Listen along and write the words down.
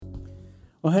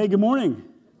Well, hey, good morning.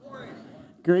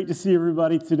 Great to see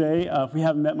everybody today. If we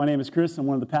haven't met, my name is Chris. I'm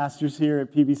one of the pastors here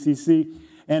at PBCC.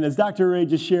 And as Dr. Ray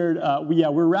just shared,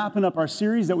 we're wrapping up our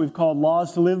series that we've called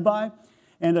Laws to Live By.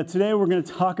 And today we're going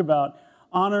to talk about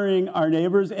honoring our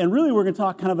neighbors. And really we're going to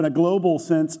talk kind of in a global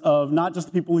sense of not just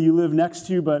the people you live next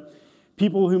to, but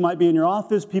people who might be in your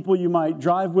office, people you might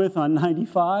drive with on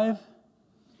 95.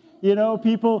 You know,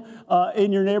 people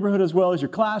in your neighborhood as well as your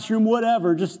classroom,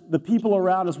 whatever, just the people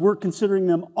around us. We're considering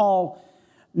them all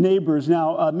neighbors.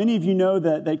 Now, many of you know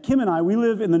that Kim and I, we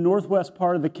live in the northwest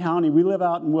part of the county. We live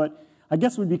out in what I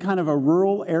guess would be kind of a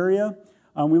rural area.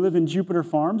 We live in Jupiter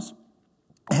Farms.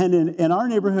 And in our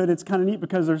neighborhood, it's kind of neat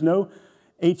because there's no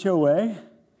HOA.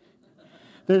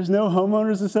 There's no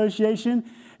homeowners association.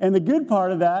 And the good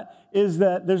part of that is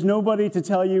that there's nobody to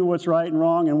tell you what's right and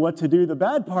wrong and what to do. The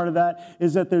bad part of that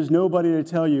is that there's nobody to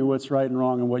tell you what's right and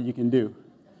wrong and what you can do.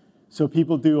 So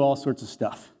people do all sorts of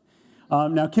stuff.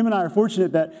 Now, Kim and I are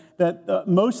fortunate that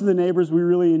most of the neighbors we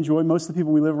really enjoy, most of the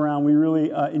people we live around, we really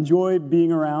enjoy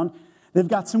being around. They've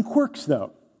got some quirks,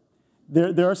 though.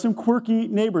 There are some quirky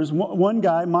neighbors. One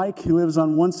guy, Mike, who lives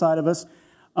on one side of us,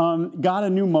 got a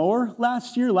new mower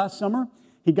last summer.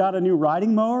 He got a new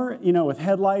riding mower, with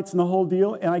headlights and the whole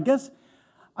deal. And I guess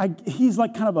he's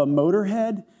like kind of a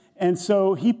motorhead. And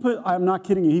so I'm not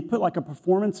kidding you, he put like a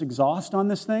performance exhaust on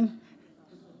this thing.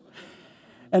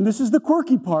 And this is the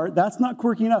quirky part. That's not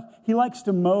quirky enough. He likes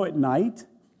to mow at night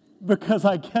because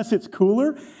I guess it's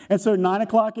cooler. And so 9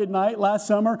 o'clock at night last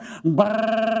summer,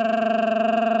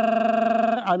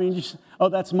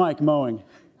 that's Mike mowing.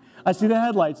 I see the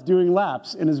headlights doing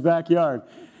laps in his backyard.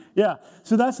 Yeah,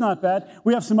 so that's not bad.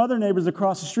 We have some other neighbors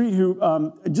across the street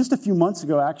who, just a few months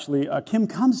ago, actually, Kim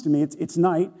comes to me, it's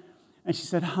night, and she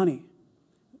said, honey,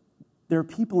 there are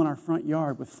people in our front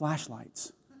yard with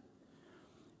flashlights.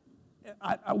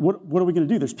 What are we going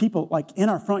to do? There's people in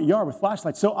our front yard with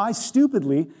flashlights. So I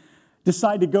stupidly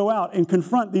decide to go out and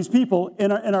confront these people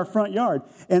in our front yard.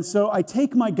 And so I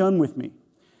take my gun with me,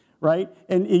 right?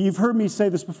 And you've heard me say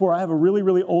this before. I have a really,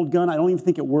 really old gun. I don't even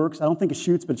think it works. I don't think it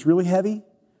shoots, but it's really heavy.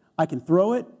 I can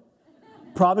throw it,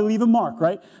 probably leave a mark,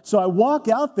 right? So I walk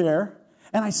out there,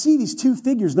 and I see these two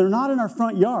figures. They're not in our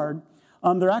front yard.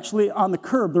 They're actually on the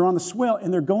curb. They're on the swale,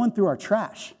 and they're going through our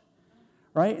trash,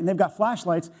 right? And they've got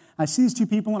flashlights. I see these two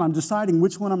people, and I'm deciding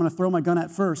which one I'm going to throw my gun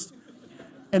at first.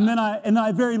 And then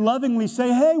I very lovingly say,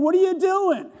 hey, what are you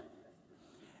doing?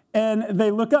 And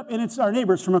they look up, and it's our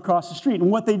neighbors from across the street.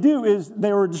 And what they do is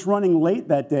they were just running late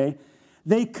that day.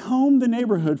 They comb the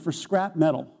neighborhood for scrap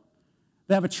metal.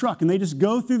 They have a truck, and they just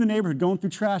go through the neighborhood, going through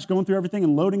trash, going through everything,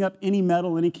 and loading up any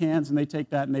metal, any cans, and they take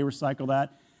that, and they recycle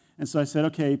that. And so I said,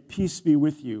 okay, peace be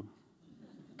with you.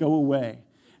 Go away.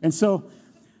 And so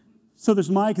there's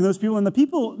Mike and those people, and the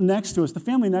people next to us, the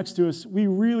family next to us, we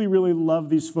really, really love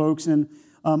these folks. And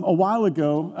a while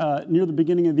ago, near the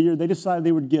beginning of the year, they decided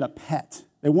they would get a pet.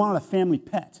 They wanted a family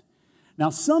pet.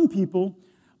 Now, some people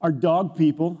are dog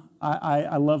people.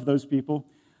 I love those people.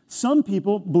 Some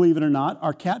people, believe it or not,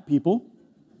 are cat people.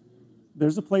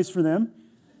 There's a place for them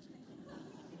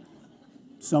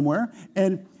somewhere.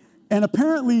 And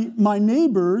apparently my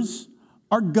neighbors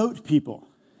are goat people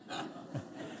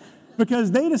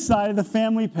because they decided the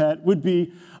family pet would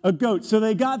be a goat. So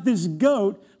they got this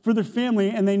goat for their family,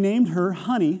 and they named her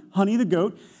Honey the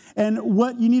goat. And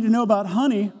what you need to know about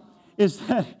Honey is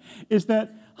that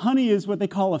Honey is what they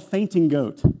call a fainting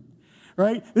goat,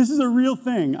 right? This is a real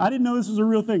thing. I didn't know this was a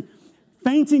real thing.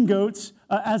 Fainting goats,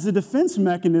 as a defense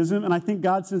mechanism, and I think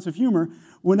God's sense of humor,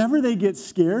 whenever they get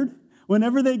scared,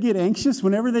 whenever they get anxious,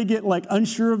 whenever they get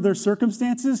unsure of their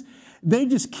circumstances, they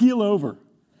just keel over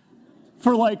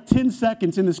for 10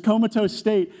 seconds in this comatose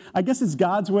state. I guess it's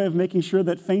God's way of making sure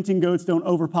that fainting goats don't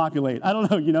overpopulate. I don't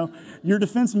know, your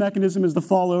defense mechanism is to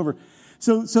fall over.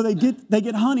 So they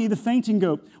get Honey, the fainting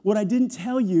goat. What I didn't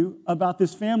tell you about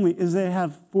this family is they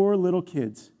have 4 little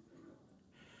kids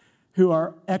who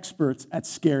are experts at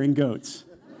scaring goats.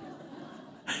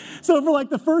 So for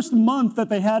the first month that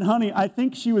they had Honey, I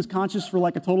think she was conscious for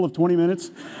a total of 20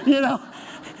 minutes.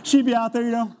 She'd be out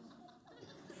there,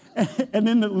 and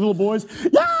then the little boys,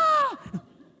 yeah!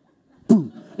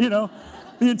 Boom, the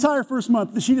entire first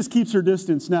month, she just keeps her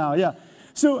distance now, yeah.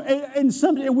 So, and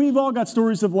we've all got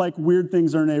stories of weird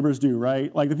things our neighbors do, right?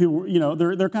 The people,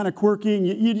 they're kind of quirky, and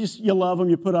you love them,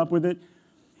 you put up with it.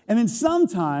 And then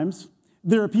sometimes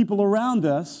there are people around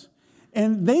us,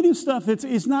 and they do stuff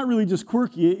it's not really just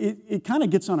quirky. It kind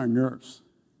of gets on our nerves,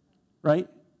 right?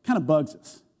 Kind of bugs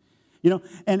us,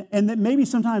 And that maybe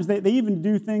sometimes they even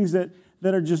do things that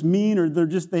are just mean, or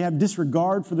they have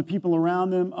disregard for the people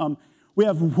around them. We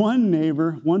have one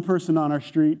neighbor, one person on our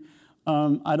street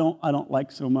I don't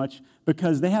like so much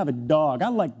because they have a dog. I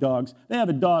like dogs. They have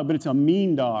a dog, but it's a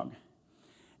mean dog.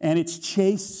 And it's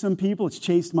chased some people. It's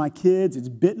chased my kids. It's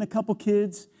bitten a couple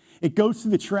kids. It goes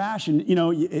through the trash,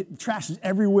 and, trash is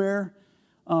everywhere.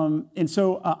 And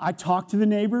so I talked to the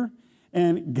neighbor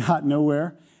and got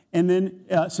nowhere. And then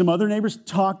some other neighbors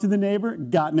talked to the neighbor,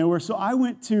 got nowhere. So I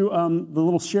went to the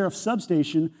little sheriff's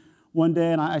substation one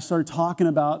day, and I started talking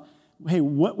about, hey,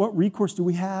 what recourse do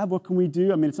we have? What can we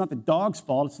do? I mean, it's not the dog's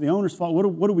fault. It's the owner's fault.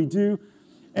 What do we do?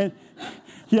 And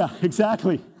yeah,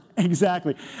 exactly.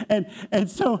 Exactly. And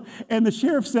the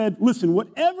sheriff said, listen,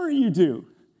 whatever you do,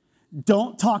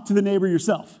 don't talk to the neighbor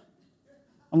yourself.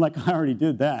 I'm like, I already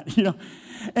did that,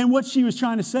 And what she was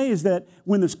trying to say is that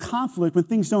when there's conflict, when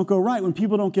things don't go right, when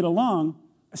people don't get along,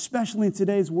 especially in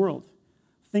today's world,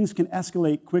 things can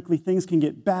escalate quickly. Things can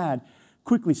get bad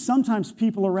quickly. Sometimes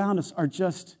people around us are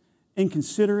just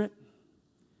inconsiderate.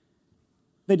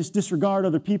 They just disregard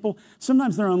other people.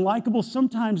 Sometimes they're unlikable.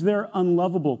 Sometimes they're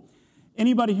unlovable.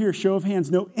 Anybody here, show of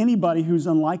hands, know anybody who's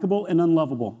unlikable and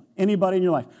unlovable? Anybody in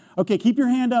your life? Okay, keep your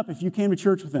hand up if you came to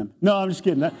church with them. No, I'm just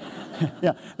kidding.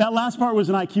 That last part was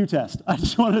an IQ test. I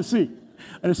just wanted to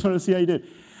see how you did.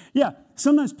 Yeah,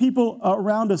 sometimes people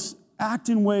around us act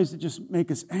in ways that just make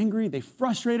us angry. They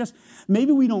frustrate us.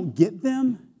 Maybe we don't get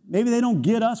them. Maybe they don't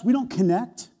get us. We don't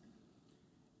connect.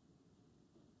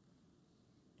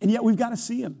 And yet we've got to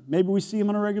see them. Maybe we see them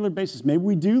on a regular basis. Maybe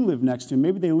we do live next to them.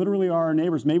 Maybe they literally are our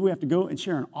neighbors. Maybe we have to go and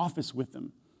share an office with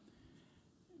them.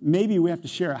 Maybe we have to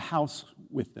share a house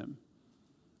with them.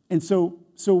 And so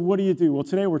what do you do? Well,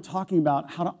 today we're talking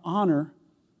about how to honor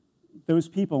those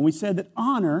people. And we said that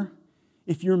honor,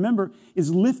 if you remember,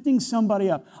 is lifting somebody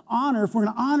up. Honor, if we're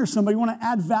going to honor somebody, we want to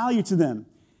add value to them.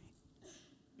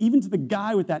 Even to the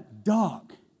guy with that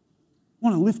dog. We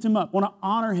want to lift him up. We want to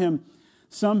honor him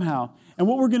somehow. And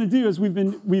what we're going to do, as we've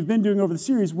been doing over the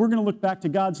series, we're going to look back to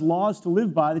God's laws to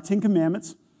live by, the Ten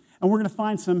Commandments, and we're going to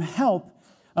find some help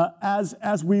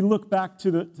as we look back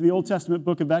to the Old Testament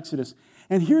book of Exodus.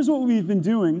 And here's what we've been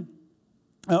doing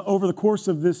over the course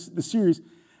of the series.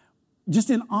 Just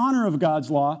in honor of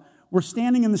God's law, we're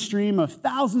standing in the stream of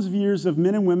thousands of years of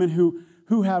men and women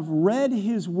who have read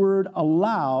His word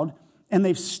aloud, and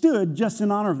they've stood just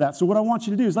in honor of that. So what I want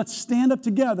you to do is let's stand up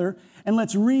together and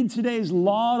let's read today's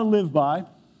law to live by.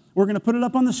 We're going to put it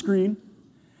up on the screen,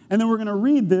 and then we're going to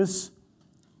read this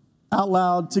out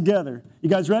loud together. You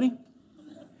guys ready?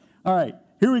 All right,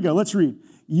 here we go. Let's read.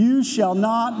 You shall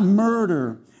not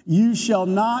murder. You shall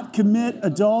not commit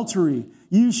adultery.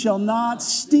 You shall not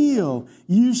steal.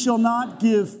 You shall not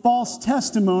give false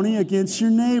testimony against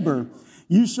your neighbor.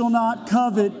 You shall not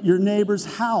covet your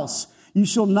neighbor's house. You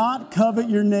shall not covet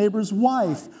your neighbor's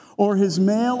wife, or his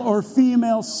male or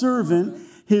female servant,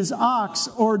 his ox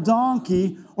or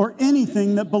donkey, or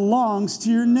anything that belongs to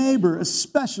your neighbor,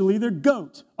 especially their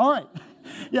goat. All right.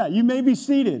 Yeah, you may be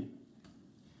seated.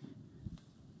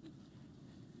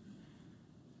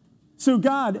 So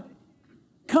God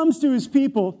comes to His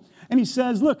people and He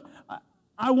says, look,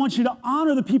 I want you to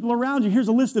honor the people around you. Here's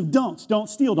a list of don'ts. Don't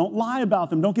steal. Don't lie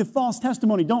about them. Don't give false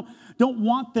testimony. Don't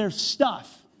want their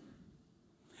stuff.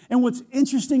 And what's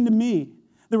interesting to me,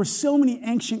 there were so many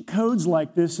ancient codes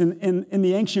like this in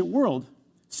the ancient world,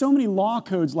 so many law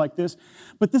codes like this,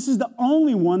 but this is the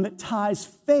only one that ties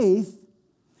faith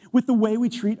with the way we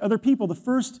treat other people. The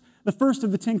first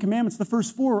of the Ten Commandments, the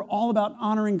first four are all about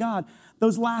honoring God.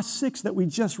 Those last six that we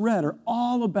just read are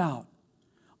all about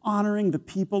honoring the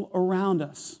people around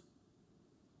us.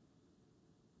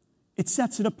 It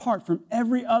sets it apart from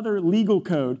every other legal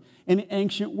code in the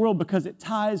ancient world because it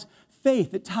ties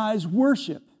faith, it ties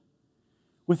worship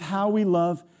with how we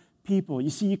love people.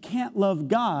 You see, you can't love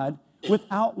God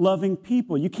without loving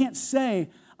people. You can't say,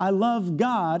 I love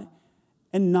God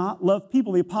and not love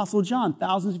people. The Apostle John,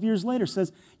 thousands of years later,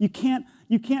 says, you can't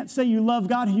say you love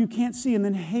God who you can't see and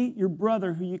then hate your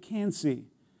brother who you can see.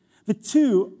 The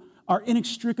two are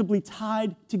inextricably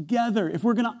tied together. If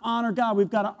we're going to honor God, we've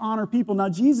got to honor people. Now,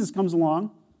 Jesus comes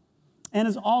along, and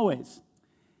as always,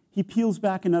 He peels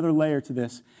back another layer to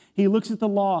this. He looks at the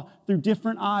law through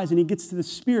different eyes, and He gets to the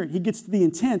spirit. He gets to the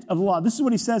intent of the law. This is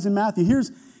what He says in Matthew.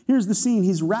 Here's the scene.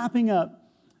 He's wrapping up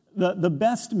the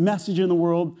best message in the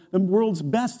world's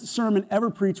best sermon ever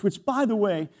preached, which, by the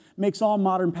way, makes all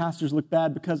modern pastors look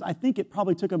bad because I think it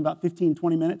probably took him about 15,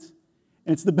 20 minutes,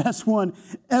 and it's the best one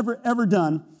ever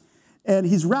done. And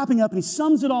he's wrapping up, and he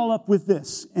sums it all up with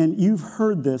this, and you've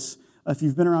heard this if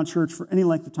you've been around church for any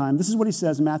length of time. This is what he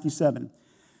says in Matthew 7.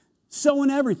 So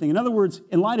in everything, in other words,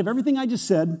 in light of everything I just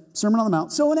said, Sermon on the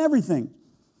Mount, so in everything,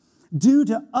 do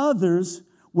to others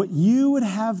what you would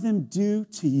have them do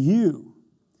to you.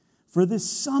 For this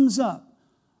sums up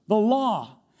the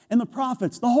law and the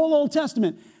prophets, the whole Old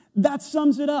Testament. That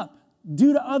sums it up.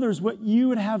 Do to others what you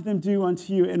would have them do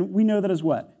unto you. And we know that as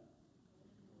what?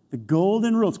 The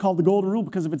golden rule. It's called the golden rule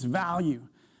because of its value,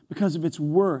 because of its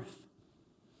worth.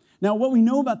 Now, what we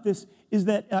know about this is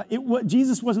that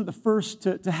Jesus wasn't the first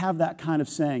to have that kind of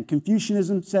saying.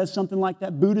 Confucianism says something like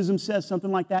that. Buddhism says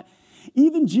something like that.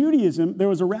 Even Judaism, there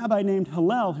was a rabbi named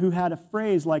Hillel who had a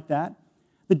phrase like that.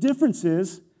 The difference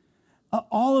is,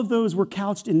 all of those were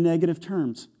couched in negative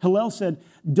terms. Hillel said,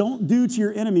 don't do to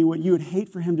your enemy what you would hate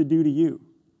for him to do to you.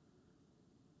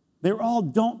 They were all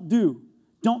don't do.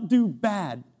 Don't do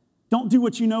bad. Don't do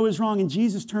what you know is wrong. And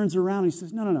Jesus turns around and he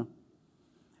says, no.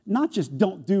 Not just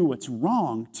don't do what's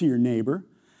wrong to your neighbor.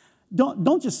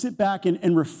 Don't just sit back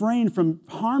and refrain from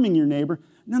harming your neighbor.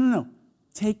 No.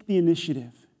 Take the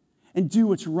initiative and do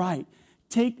what's right.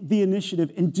 Take the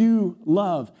initiative and do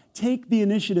love. Take the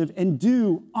initiative and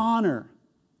do honor.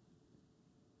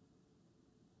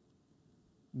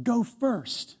 Go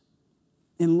first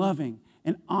in loving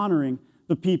and honoring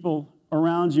the people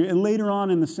around you. And later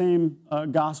on in the same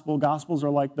Gospels are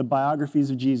like the biographies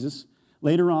of Jesus.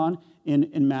 Later on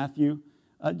in Matthew,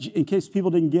 in case people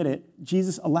didn't get it,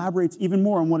 Jesus elaborates even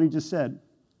more on what he just said.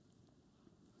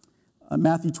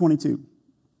 Matthew 22.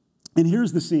 And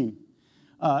here's the scene.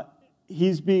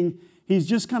 He's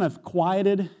just kind of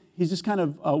quieted. He's just kind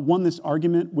of won this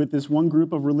argument with this one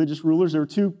group of religious rulers. There were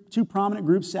two prominent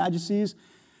groups, Sadducees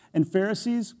and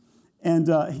Pharisees.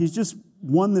 And he's just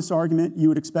won this argument. You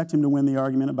would expect him to win the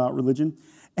argument about religion.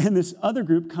 And this other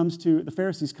group the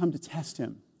Pharisees come to test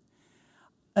him.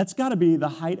 That's got to be the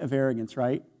height of arrogance,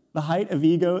 right? The height of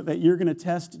ego that you're going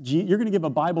to you're going to give a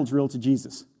Bible drill to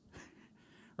Jesus,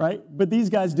 right? But these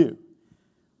guys do.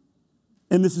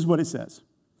 And this is what it says.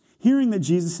 Hearing that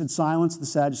Jesus had silenced the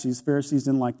Sadducees, Pharisees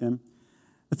didn't like them,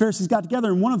 the Pharisees got together,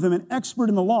 and one of them, an expert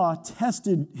in the law,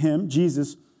 tested him,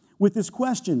 Jesus, with this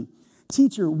question,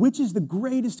 Teacher, which is the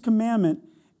greatest commandment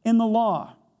in the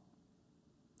law?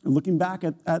 And looking back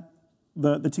at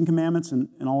the Ten Commandments and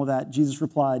all of that, Jesus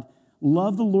replied,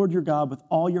 love the Lord your God with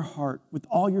all your heart, with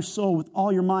all your soul, with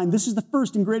all your mind. This is the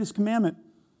first and greatest commandment.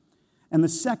 And the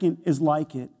second is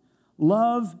like it.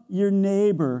 Love your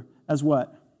neighbor as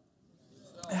what?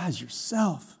 As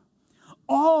yourself.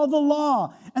 All the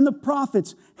law and the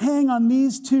prophets hang on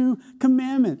these two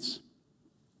commandments.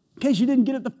 In case you didn't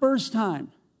get it the first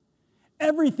time.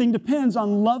 Everything depends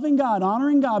on loving God,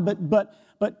 honoring God,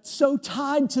 but so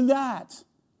tied to that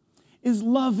is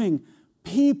loving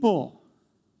people.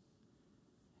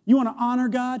 You want to honor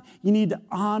God? You need to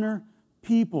honor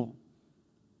people.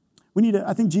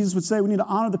 I think Jesus would say, we need to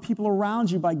honor the people around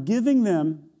you by giving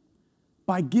them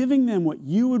what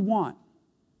you would want.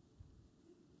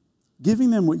 Giving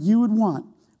them what you would want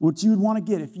to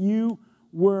get if you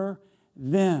were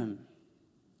them.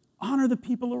 Honor the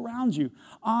people around you.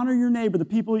 Honor your neighbor, the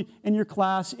people in your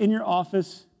class, in your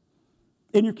office,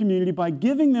 in your community, by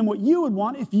giving them what you would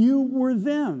want if you were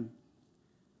them.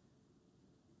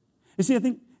 You see, I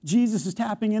think Jesus is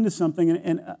tapping into something,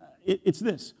 and it's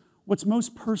this. What's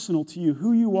most personal to you,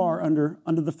 who you are under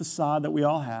the facade that we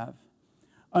all have,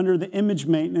 under the image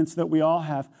maintenance that we all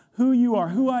have, who you are,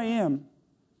 who I am,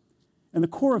 and the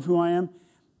core of who I am,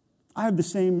 I have the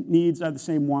same needs, I have the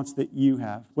same wants that you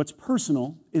have. What's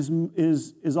personal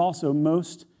is also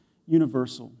most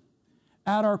universal.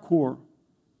 At our core,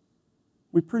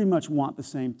 we pretty much want the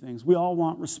same things. We all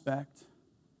want respect.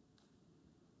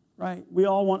 Right? We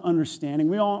all want understanding.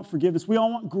 We all want forgiveness. We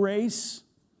all want grace.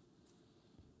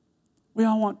 We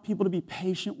all want people to be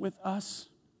patient with us.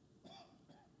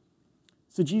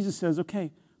 So Jesus says,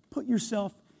 okay, put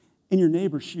yourself in your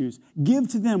neighbor's shoes. Give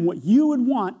to them what you would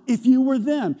want if you were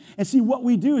them. And see, what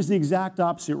we do is the exact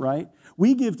opposite, right?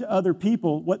 We give to other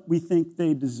people what we think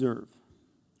they deserve,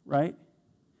 right?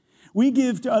 We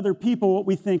give to other people what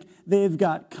we think they've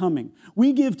got coming.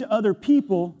 We give to other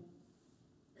people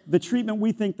the treatment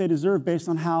we think they deserve based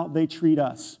on how they treat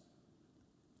us.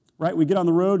 Right? We get on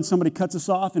the road and somebody cuts us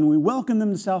off and we welcome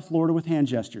them to South Florida with hand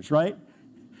gestures, right?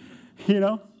 You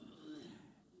know?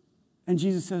 And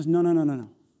Jesus says, no.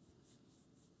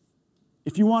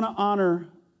 If you want to honor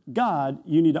God,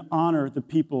 you need to honor the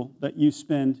people that you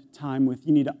spend time with.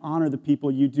 You need to honor the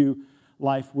people you do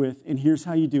life with. And here's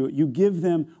how you do it. You give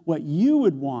them what you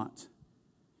would want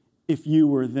if you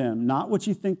were them. Not what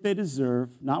you think they deserve,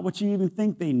 not what you even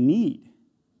think they need,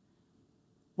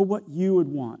 but what you would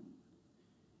want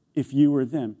if you were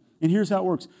them. And here's how it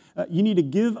works. You need to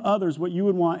give others what you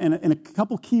would want in a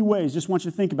couple key ways. Just want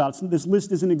you to think about it. This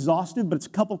list isn't exhaustive, but it's a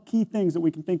couple key things that we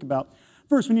can think about.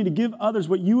 First, we need to give others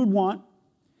what you would want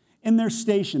in their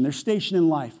station in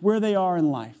life, where they are in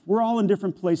life. We're all in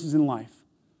different places in life.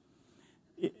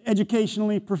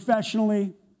 Educationally,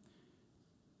 professionally,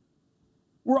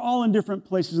 we're all in different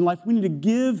places in life. We need to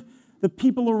give the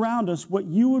people around us what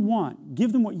you would want.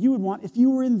 Give them what you would want if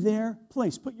you were in their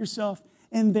place. Put yourself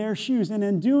in their shoes. And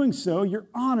in doing so, you're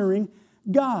honoring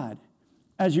God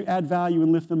as you add value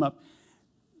and lift them up,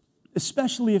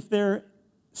 especially if they're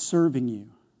serving you.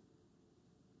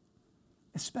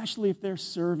 Especially if they're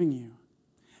serving you.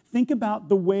 Think about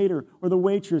the waiter or the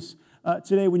waitress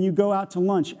today when you go out to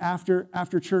lunch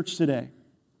after church today.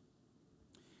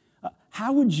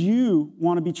 How would you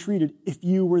want to be treated if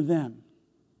you were them?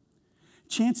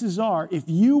 Chances are, if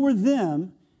you were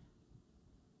them,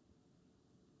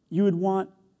 you would want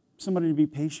somebody to be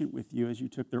patient with you as you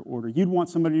took their order. You'd want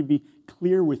somebody to be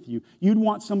clear with you. You'd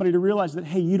want somebody to realize that,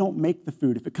 hey, you don't make the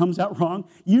food. If it comes out wrong,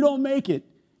 you don't make it.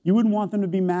 You wouldn't want them to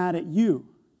be mad at you.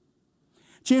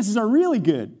 Chances are really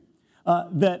good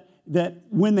that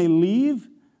when they leave,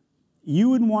 you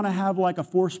wouldn't want to have like a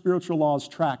 4 spiritual laws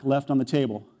track left on the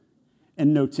table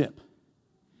and no tip.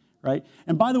 Right?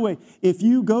 And by the way, if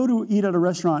you go to eat at a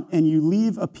restaurant and you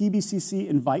leave a PBCC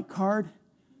invite card,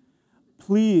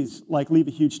 please, leave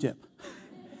a huge tip.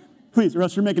 Please, or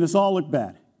else you're making us all look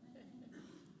bad.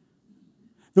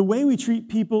 The way we treat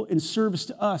people in service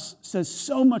to us says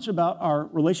so much about our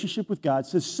relationship with God,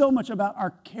 says so much about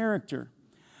our character.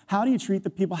 How do you treat the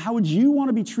people? How would you want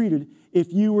to be treated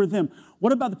if you were them?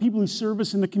 What about the people who serve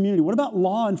us in the community? What about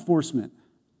law enforcement?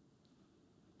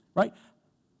 Right?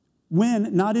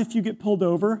 When, not if you get pulled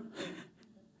over.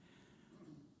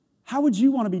 How would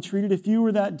you want to be treated if you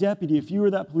were that deputy, if you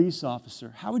were that police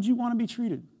officer? How would you want to be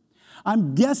treated?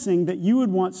 I'm guessing that you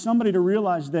would want somebody to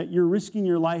realize that you're risking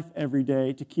your life every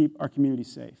day to keep our community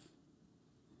safe.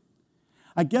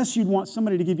 I guess you'd want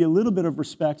somebody to give you a little bit of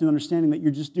respect and understanding that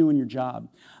you're just doing your job.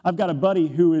 I've got a buddy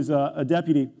who is a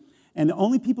deputy, and the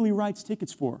only people he writes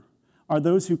tickets for are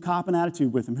those who cop an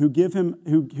attitude with him,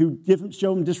 who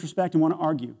show him disrespect and want to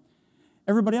argue.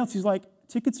 Everybody else, he's like,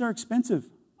 tickets are expensive.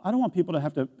 I don't want people to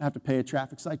have to pay a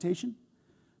traffic citation.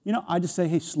 I just say,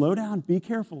 hey, slow down, be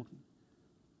careful.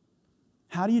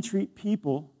 How do you treat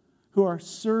people who are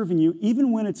serving you,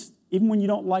 even when you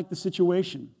don't like the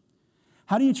situation?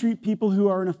 How do you treat people who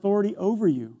are in authority over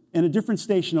you in a different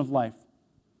station of life?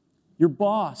 Your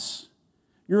boss,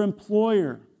 your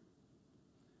employer,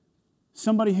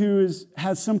 somebody who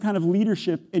has some kind of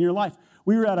leadership in your life.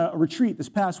 We were at a retreat this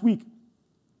past week,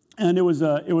 and it was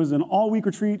an all-week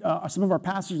retreat. Some of our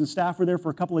pastors and staff were there for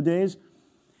a couple of days.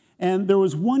 And there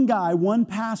was one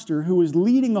pastor who was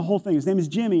leading the whole thing. His name is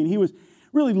Jimmy, and he was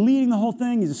really leading the whole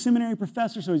thing. He's a seminary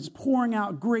professor, so he's pouring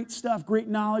out great stuff, great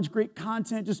knowledge, great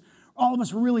content. Just all of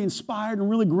us were really inspired and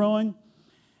really growing.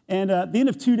 And at the end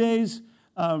of 2 days,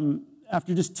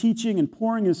 after just teaching and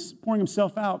pouring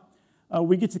himself out,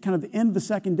 we get to kind of the end of the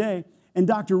second day, and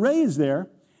Dr. Ray is there,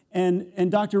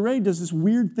 and Dr. Ray does this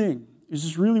weird thing. It's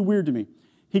just really weird to me.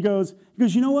 He goes,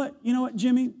 you know what,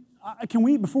 Jimmy? Can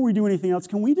we, before we do anything else,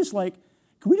 can we just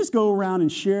go around and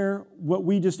share what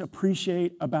we just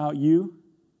appreciate about you?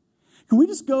 Can we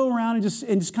just go around and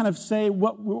just kind of say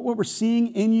what we're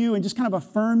seeing in you and just kind of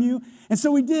affirm you? And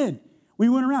so we did. We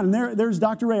went around, and there's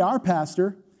Dr. Ray, our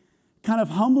pastor, kind of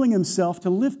humbling himself to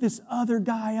lift this other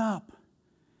guy up.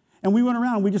 And we went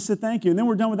around and we just said thank you. And then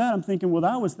we're done with that. I'm thinking, well,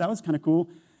 that was kind of cool.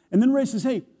 And then Ray says,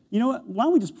 hey, you know what? Why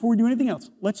don't we just, before we do anything else,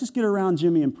 let's just get around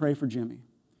Jimmy and pray for Jimmy.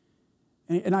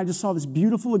 And I just saw this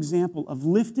beautiful example of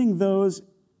lifting those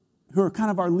who are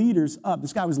kind of our leaders up.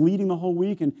 This guy was leading the whole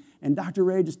week, and Dr.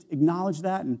 Ray just acknowledged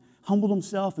that and humbled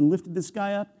himself and lifted this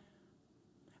guy up.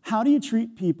 How do you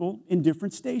treat people in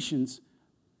different stations?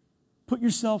 Put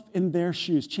yourself in their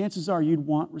shoes. Chances are you'd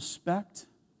want respect.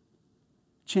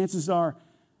 Chances are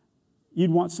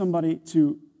you'd want somebody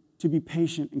to be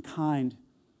patient and kind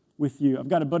with you. I've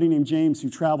got a buddy named James who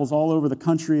travels all over the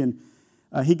country, and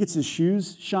he gets his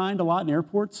shoes shined a lot in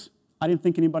airports. I didn't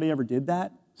think anybody ever did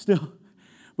that still,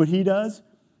 but he does.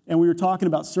 And we were talking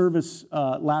about service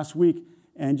last week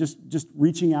and just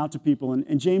reaching out to people.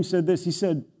 And James said this. He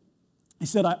said,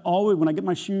 I always, when I get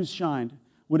my shoes shined,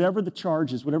 whatever the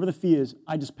charge is, whatever the fee is,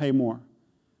 I just pay more.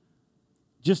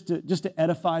 Just to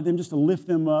edify them, just to lift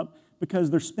them up,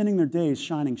 because they're spending their days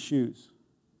shining shoes.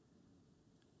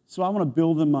 So I want to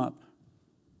build them up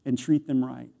and treat them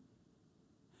right.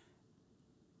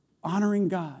 Honoring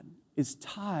God is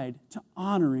tied to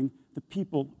honoring the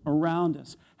people around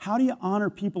us. How do you honor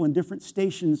people in different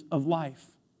stations of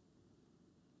life?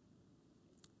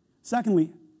 Secondly,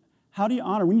 how do you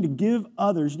honor? You need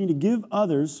to give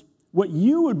others what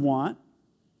you would want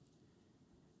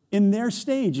in their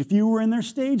stage, if you were in their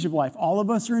stage of life. All of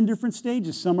us are in different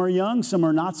stages. Some are young, some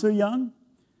are not so young.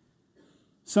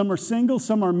 Some are single,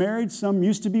 some are married, some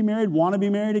used to be married, want to be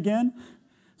married again.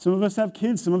 Some of us have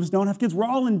kids, some of us don't have kids. We're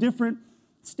all in different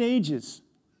stages.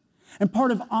 And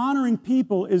part of honoring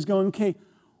people is going, okay,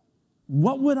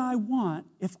 what would I want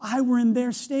if I were in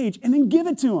their stage? And then give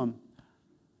it to them.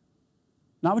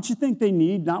 Not what you think they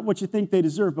need, not what you think they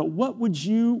deserve, but what would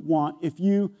you want if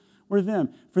you were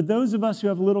them? For those of us who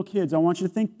have little kids, I want you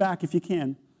to think back, if you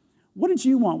can. What did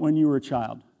you want when you were a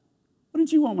child? What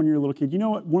did you want when you were a little kid? You know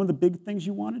what? One of the big things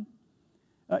you wanted?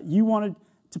 You wanted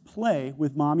to play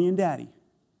with mommy and daddy.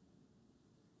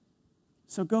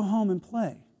 So go home and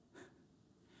play.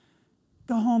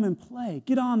 Go home and play.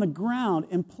 Get on the ground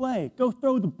and play. Go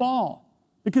throw the ball,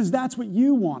 because that's what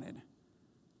you wanted.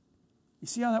 You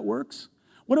see how that works?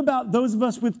 What about those of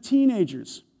us with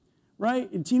teenagers,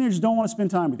 right? And teenagers don't want to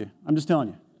spend time with you. I'm just telling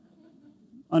you.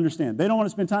 Understand. They don't want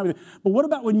to spend time with you. But what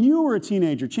about when you were a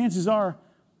teenager? Chances are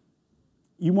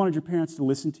you wanted your parents to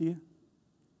listen to you.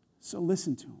 So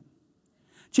listen to them.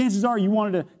 Chances are you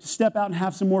wanted to step out and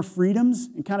have some more freedoms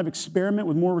and kind of experiment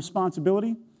with more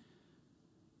responsibility.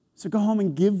 So go home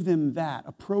and give them that.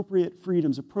 Appropriate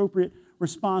freedoms, appropriate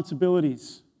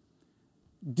responsibilities.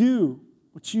 Do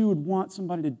what you would want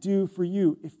somebody to do for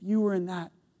you if you were in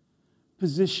that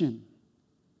position.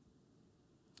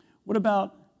 What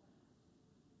about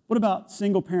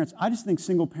single parents? I just think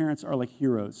single parents are like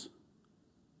heroes.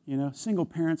 You know, single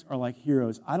parents are like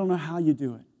heroes. I don't know how you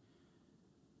do it.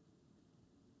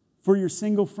 For your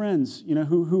single friends, you know,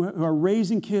 who are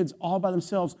raising kids all by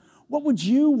themselves, what would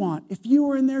you want if you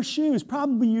were in their shoes?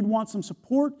 Probably you'd want some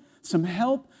support, some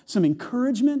help, some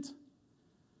encouragement.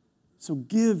 So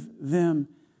give them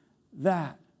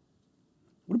that.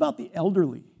 What about the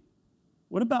elderly?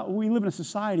 What about, we live in a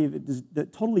society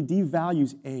that totally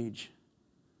devalues age.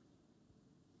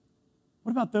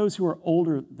 What about those who are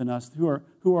older than us, who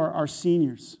are our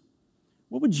seniors?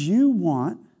 What would you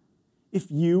want if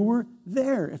you were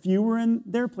there, if you were in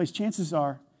their place? Chances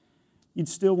are you'd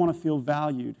still want to feel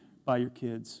valued by your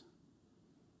kids,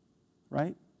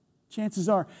 right? Chances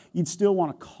are you'd still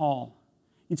want to call.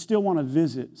 You'd still want to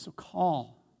visit, so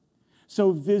call.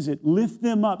 So visit, lift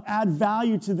them up, add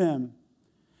value to them.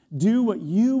 Do what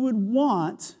you would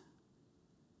want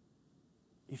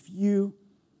if you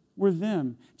were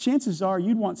them. Chances are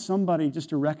you'd want somebody just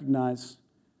to recognize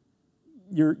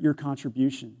your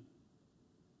contribution,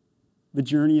 the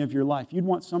journey of your life. You'd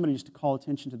want somebody just to call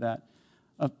attention to that.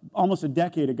 Almost a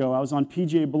decade ago, I was on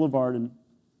PGA Boulevard, and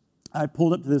I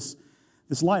pulled up to this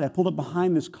light. I pulled up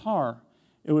behind this car.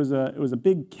 It was a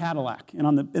big Cadillac, and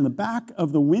in the back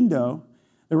of the window,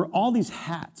 there were all these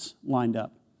hats lined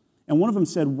up, and one of them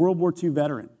said World War II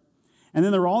veteran, and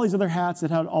then there were all these other hats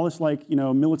that had all this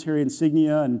military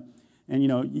insignia and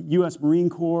U.S. Marine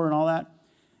Corps and all that,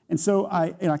 and so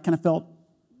I kind of felt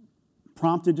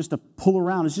prompted just to pull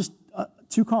around. It's just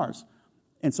two cars,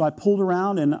 and so I pulled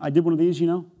around and I did one of these,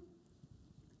 and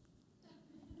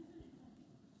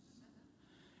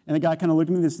the guy kind of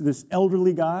looked at me, this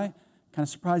elderly guy, kind of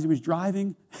surprised he was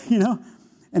driving,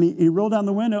 and he rolled down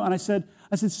the window, and I said,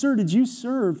 sir, did you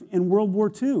serve in World War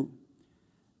II?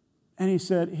 And he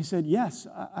said, yes,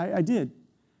 I did.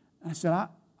 And I said,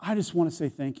 I just want to say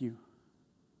thank you.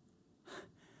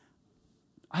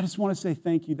 I just want to say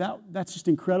thank you. That's just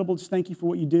incredible. Just thank you for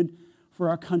what you did for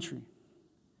our country.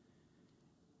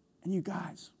 And you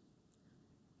guys,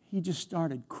 he just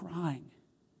started crying.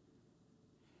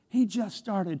 He just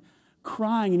started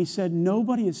crying, and he said,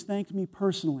 nobody has thanked me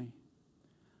personally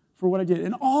for what I did.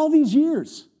 In all these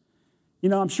years,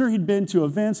 I'm sure he'd been to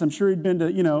events. I'm sure he'd been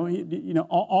to,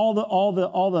 all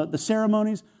the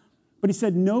ceremonies. But he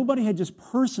said nobody had just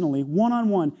personally,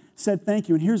 one-on-one, said thank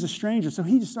you. And here's a stranger. So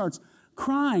he just starts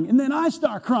crying. And then I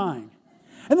start crying.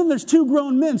 And then there's two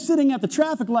grown men sitting at the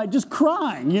traffic light just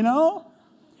crying,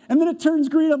 And then it turns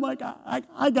green. I'm like,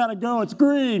 I got to go. It's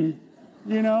green,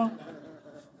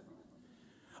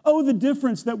 Oh, the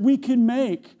difference that we can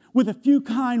make with a few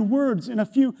kind words and a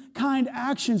few kind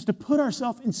actions to put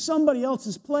ourselves in somebody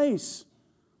else's place.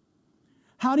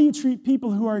 How do you treat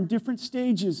people who are in different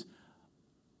stages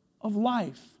of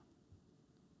life?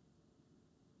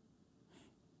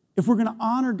 If we're going to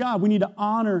honor God, we need to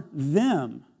honor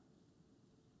them.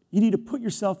 You need to put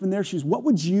yourself in their shoes. What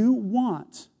would you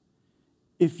want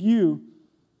if you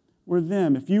were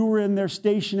them, if you were in their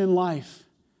station in life?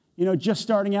 Just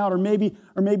starting out, or maybe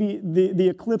the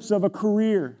eclipse of a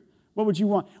career. What would you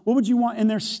want? What would you want in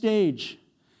their stage?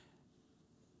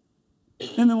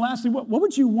 And then lastly, what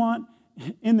would you want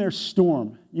in their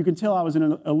storm? You can tell I was in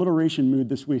an alliteration mood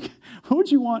this week. What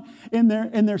would you want in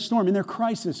their storm, in their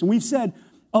crisis? And we've said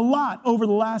a lot over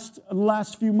the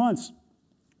last few months.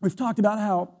 We've talked about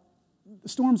how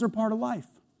storms are part of life.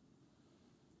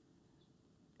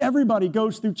 Everybody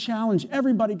goes through challenge.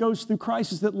 Everybody goes through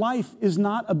crisis, that life is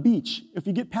not a beach. If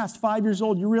you get past 5 years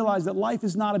old, you realize that life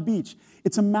is not a beach.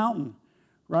 It's a mountain,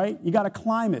 right? You got to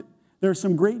climb it. There are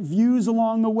some great views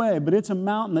along the way, but it's a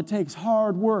mountain that takes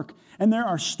hard work. And there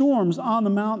are storms on the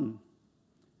mountain.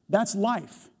 That's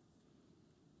life.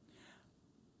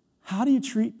 How do you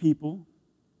treat people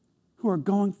who are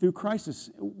going through crisis?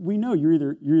 We know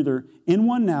you're either in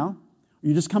one now, or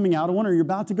you're just coming out of one, or you're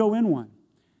about to go in one.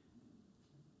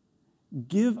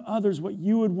 Give others what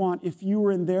you would want if you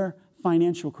were in their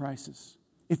financial crisis.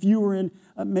 If you were in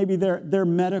maybe their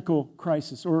medical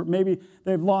crisis, or maybe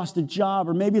they've lost a job,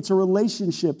 or maybe it's a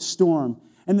relationship storm,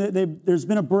 and there's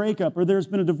been a breakup, or there's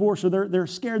been a divorce, or they're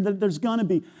scared that there's going to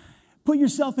be. Put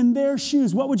yourself in their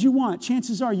shoes. What would you want?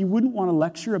 Chances are you wouldn't want to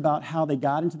lecture about how they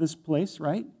got into this place,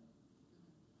 right?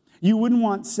 You wouldn't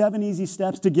want 7 easy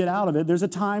steps to get out of it. There's a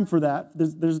time for that.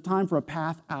 There's a time for a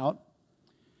path out.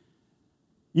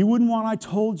 You wouldn't want I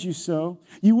told you so.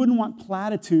 You wouldn't want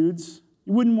platitudes.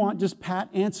 You wouldn't want just pat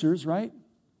answers, right?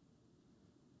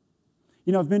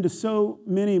 You know, I've been to so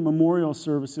many memorial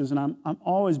services, and I'm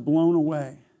always blown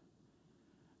away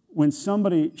when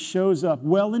somebody shows up,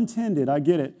 well-intended, I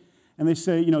get it, and they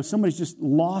say, you know, somebody's just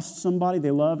lost somebody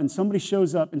they love, and somebody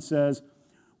shows up and says,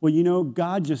 well, you know,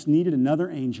 God just needed another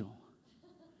angel.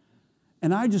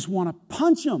 And I just want to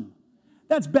punch them.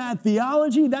 That's bad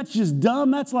theology. That's just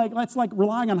dumb. That's like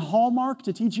relying on Hallmark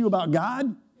to teach you about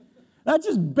God. That's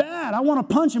just bad. I want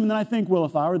to punch him, and then I think, well,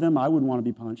 if I were them, I would want to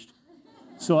be punched.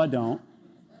 So I don't.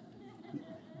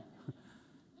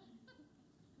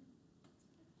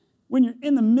 When you're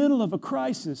in the middle of a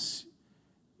crisis,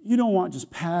 you don't want just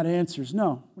pat answers.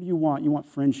 No. What do you want? You want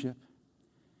friendship.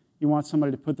 You want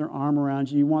somebody to put their arm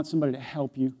around you. You want somebody to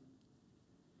help you.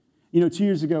 You know, 2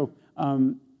 years ago,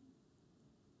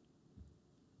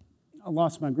 I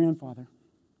lost my grandfather.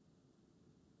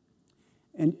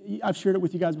 And I've shared it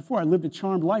with you guys before. I lived a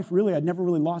charmed life, really. I'd never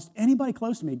really lost anybody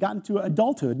close to me. Got into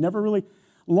adulthood, never really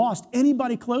lost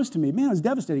anybody close to me. Man, it was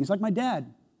devastating. It's like my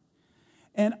dad.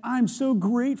 And I'm so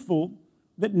grateful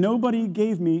that nobody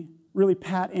gave me really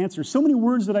pat answers. So many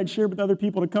words that I'd shared with other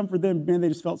people to comfort them, man, they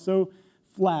just felt so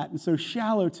flat and so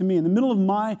shallow to me. In the middle of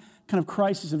my kind of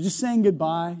crisis of just saying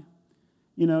goodbye,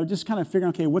 you know, just kind of figuring,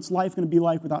 okay, what's life going to be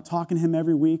like without talking to him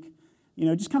every week? You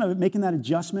know, just kind of making that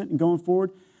adjustment and going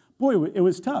forward. Boy, it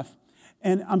was tough.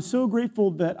 And I'm so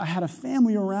grateful that I had a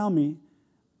family around me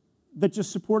that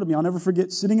just supported me. I'll never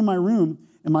forget sitting in my room,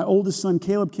 and my oldest son,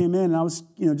 Caleb, came in, and I was,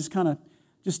 you know, just kind of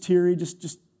just teary,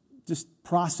 just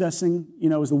processing, you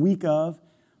know, it was the week of.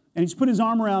 And he just put his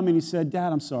arm around me, and he said,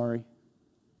 Dad, I'm sorry.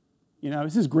 You know,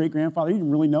 this is his great-grandfather. He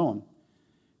didn't really know him,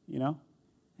 you know.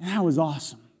 And that was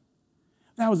awesome.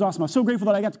 That was awesome. I was so grateful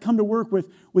that I got to come to work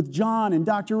with John and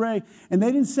Dr. Ray, and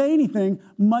they didn't say anything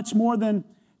much more than,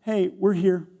 hey, we're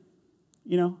here.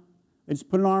 You know, they just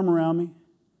put an arm around me.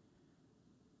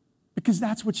 Because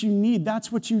that's what you need.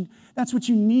 That's what you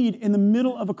need in the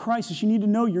middle of a crisis. You need to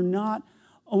know you're not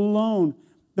alone.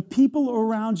 The people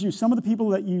around you, some of the people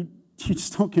that you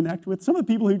just don't connect with, some of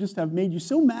the people who just have made you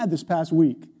so mad this past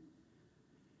week,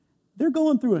 they're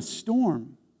going through a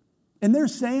storm. And they're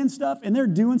saying stuff and they're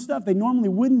doing stuff they normally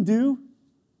wouldn't do.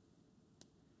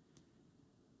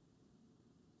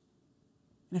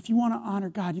 And if you want to honor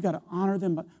God, you got to honor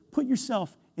them, but put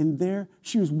yourself in their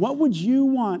shoes. What would you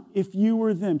want if you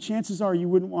were them? Chances are you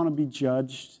wouldn't want to be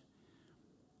judged.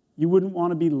 You wouldn't want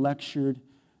to be lectured.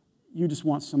 You just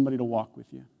want somebody to walk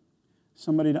with you,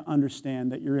 somebody to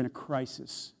understand that you're in a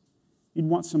crisis. You'd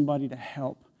want somebody to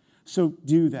help. So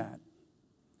do that.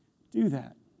 Do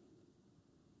that.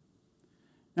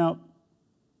 Now,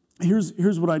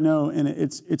 here's what I know, and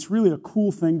it's really a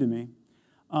cool thing to me.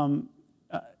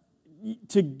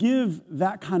 To give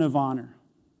that kind of honor,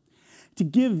 to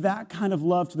give that kind of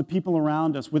love to the people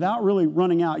around us without really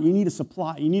running out, you need a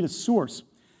supply, you need a source.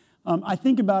 I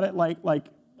think about it like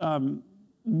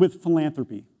with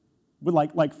philanthropy, with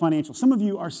like financial. Some of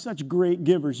you are such great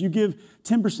givers. You give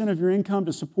 10% of your income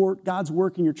to support God's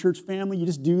work in your church family. You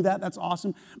just do that. That's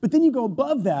awesome. But then you go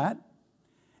above that,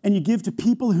 and you give to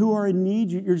people who are in need.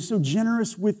 You're so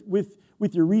generous with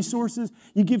your resources.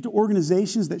 You give to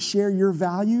organizations that share your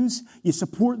values. You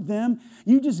support them.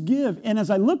 You just give. And as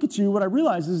I look at you, what I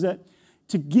realize is that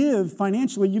to give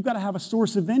financially, you've got to have a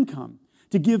source of income.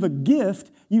 To give a gift,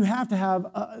 you have to have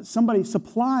somebody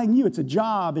supplying you. It's a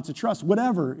job, it's a trust,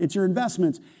 whatever. It's your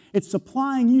investments. It's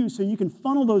supplying you so you can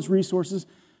funnel those resources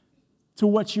to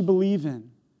what you believe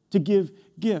in, to give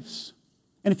gifts.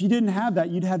 And if you didn't have that,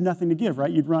 you'd have nothing to give,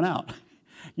 right? You'd run out.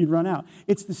 You'd run out.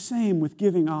 It's the same with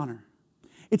giving honor.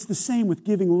 It's the same with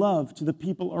giving love to the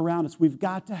people around us. We've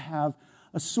got to have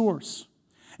a source.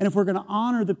 And if we're going to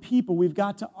honor the people, we've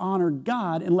got to honor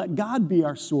God and let God be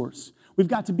our source. We've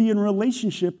got to be in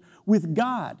relationship with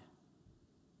God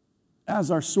as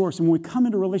our source. And when we come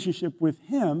into relationship with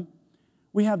Him,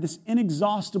 we have this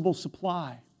inexhaustible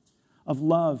supply of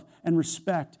love and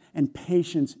respect and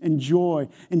patience and joy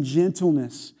and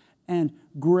gentleness and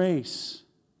grace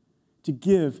to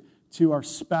give to our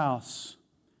spouse,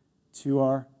 to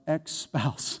our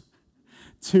ex-spouse,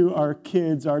 to our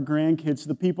kids, our grandkids, to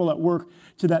the people at work,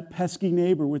 to that pesky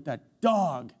neighbor with that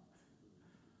dog.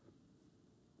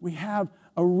 We have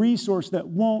a resource that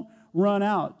won't run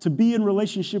out. To be in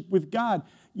relationship with God,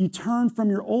 you turn from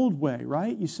your old way,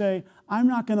 right? You say, I'm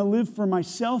not going to live for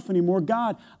myself anymore.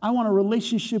 God, I want a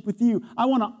relationship with you. I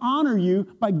want to honor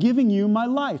you by giving you my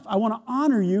life. I want to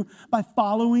honor you by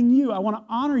following you. I want to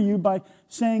honor you by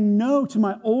saying no to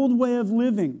my old way of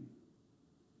living.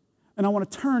 And I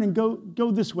want to turn and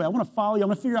go this way. I want to follow you. I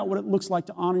want to figure out what it looks like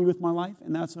to honor you with my life,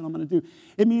 and that's what I'm going to do.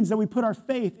 It means that we put our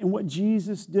faith in what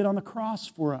Jesus did on the cross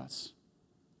for us.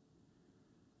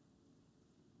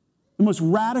 The most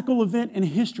radical event in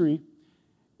history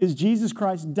is Jesus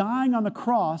Christ dying on the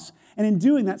cross, and in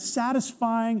doing that,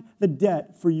 satisfying the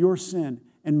debt for your sin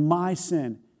and my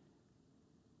sin,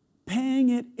 paying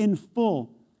it in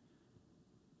full.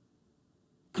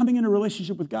 Coming into a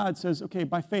relationship with God says, okay,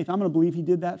 by faith, I'm going to believe He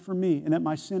did that for me and that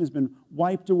my sin has been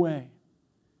wiped away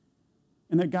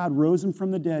and that God rose Him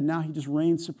from the dead. Now He just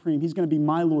reigns supreme. He's going to be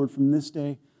my Lord from this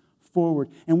day forward.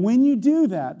 And when you do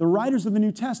that, the writers of the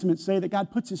New Testament say that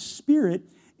God puts His Spirit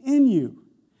in you,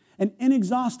 an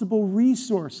inexhaustible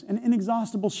resource, an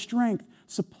inexhaustible strength,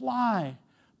 supply,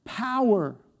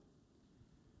 power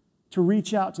to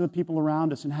reach out to the people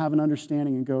around us and have an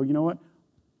understanding and go, you know what?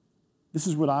 This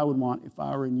is what I would want if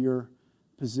I were in your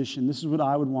position. This is what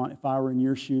I would want if I were in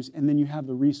your shoes. And then you have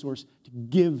the resource to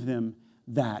give them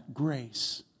that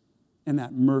grace and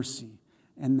that mercy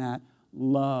and that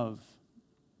love.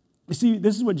 You see,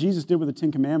 this is what Jesus did with the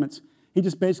Ten Commandments. He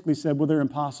just basically said, well, they're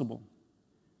impossible.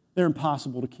 They're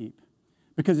impossible to keep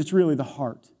because it's really the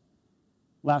heart.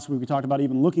 Last week we talked about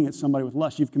even looking at somebody with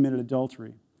lust, you've committed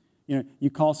adultery. You know, you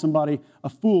call somebody a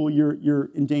fool, you're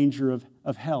in danger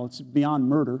of hell. It's beyond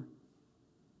murder.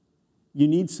 You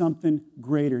need something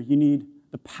greater. You need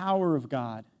the power of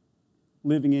God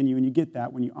living in you, and you get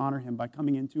that when you honor Him by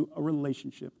coming into a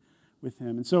relationship with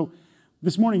Him. And so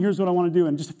this morning, here's what I want to do.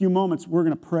 In just a few moments, we're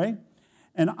going to pray,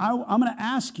 and I'm going to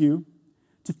ask you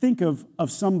to think of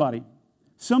somebody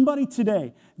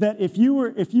today that if you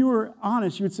were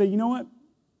honest, you would say, you know what?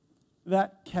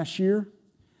 That cashier,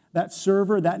 that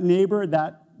server, that neighbor,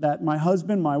 that my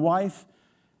husband, my wife,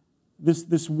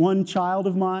 this one child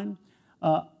of mine,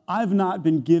 I've not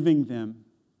been giving them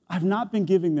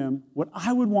what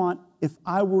I would want if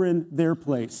I were in their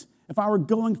place, if I were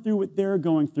going through what they're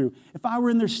going through, if I were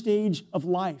in their stage of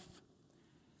life.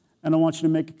 And I want you to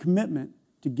make a commitment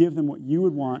to give them what you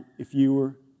would want if you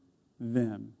were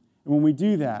them. And when we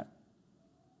do that,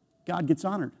 God gets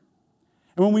honored.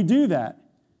 And when we do that,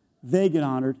 they get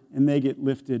honored and they get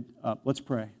lifted up. Let's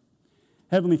pray.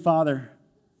 Heavenly Father,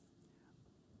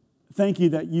 thank you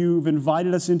that you've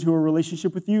invited us into a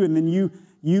relationship with you, and then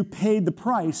you paid the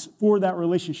price for that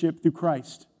relationship through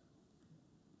Christ.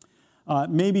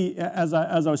 Maybe as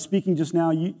I was speaking just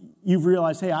now, you've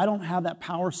realized, hey, I don't have that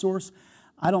power source.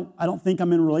 I don't think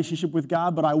I'm in a relationship with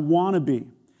God, but I want to be. And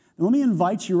let me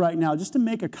invite you right now just to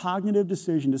make a cognitive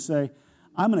decision to say,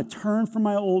 I'm going to turn from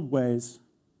my old ways,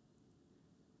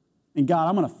 and God,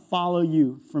 I'm going to follow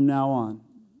you from now on.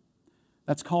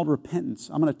 That's called repentance.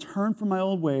 I'm going to turn from my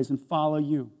old ways and follow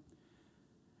you.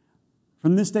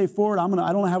 From this day forward,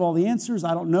 I don't have all the answers.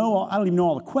 I don't even know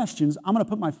all the questions. I'm going to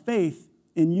put my faith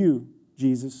in you,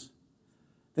 Jesus,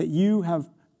 that you have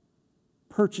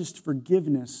purchased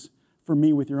forgiveness for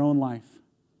me with your own life.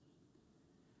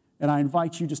 And I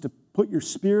invite you just to put your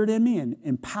Spirit in me and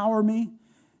empower me,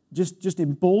 just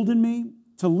embolden me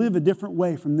to live a different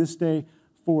way from this day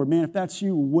forward. Man, if that's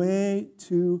you, way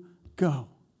to go.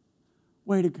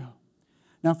 Way to go.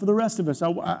 Now, for the rest of us,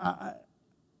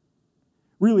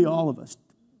 really all of us,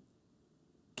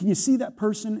 can you see that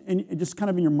person and just kind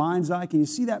of in your mind's eye? Can you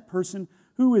see that person?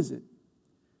 Who is it?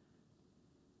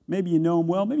 Maybe you know him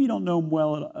well. Maybe you don't know him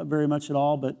well very much at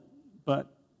all, but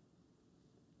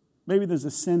Maybe there's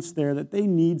a sense there that they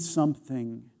need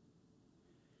something.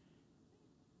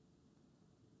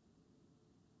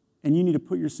 And you need to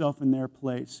put yourself in their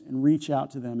place and reach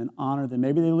out to them and honor them.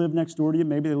 Maybe they live next door to you.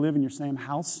 Maybe they live in your same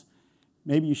house.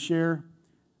 Maybe you share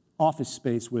office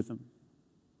space with them.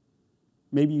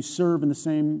 Maybe you serve in the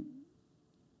same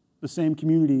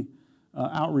community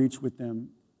outreach with them.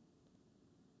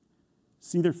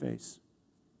 See their face.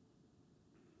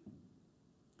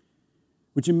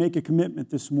 Would you make a commitment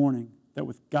this morning that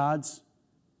with God's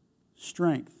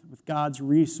strength, with God's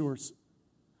resource,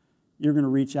 you're going to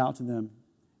reach out to them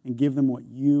and give them what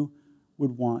you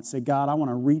would want? Say, God, I want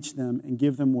to reach them and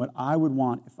give them what I would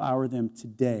want if I were them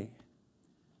today.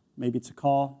 Maybe it's a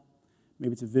call.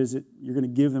 Maybe it's a visit. You're going to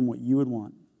give them what you would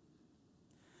want.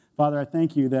 Father, I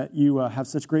thank you that you have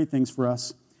such great things for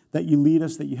us, that you lead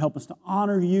us, that you help us to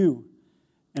honor you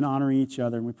and honor each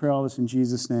other. And we pray all this in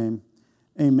Jesus' name.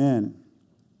 Amen.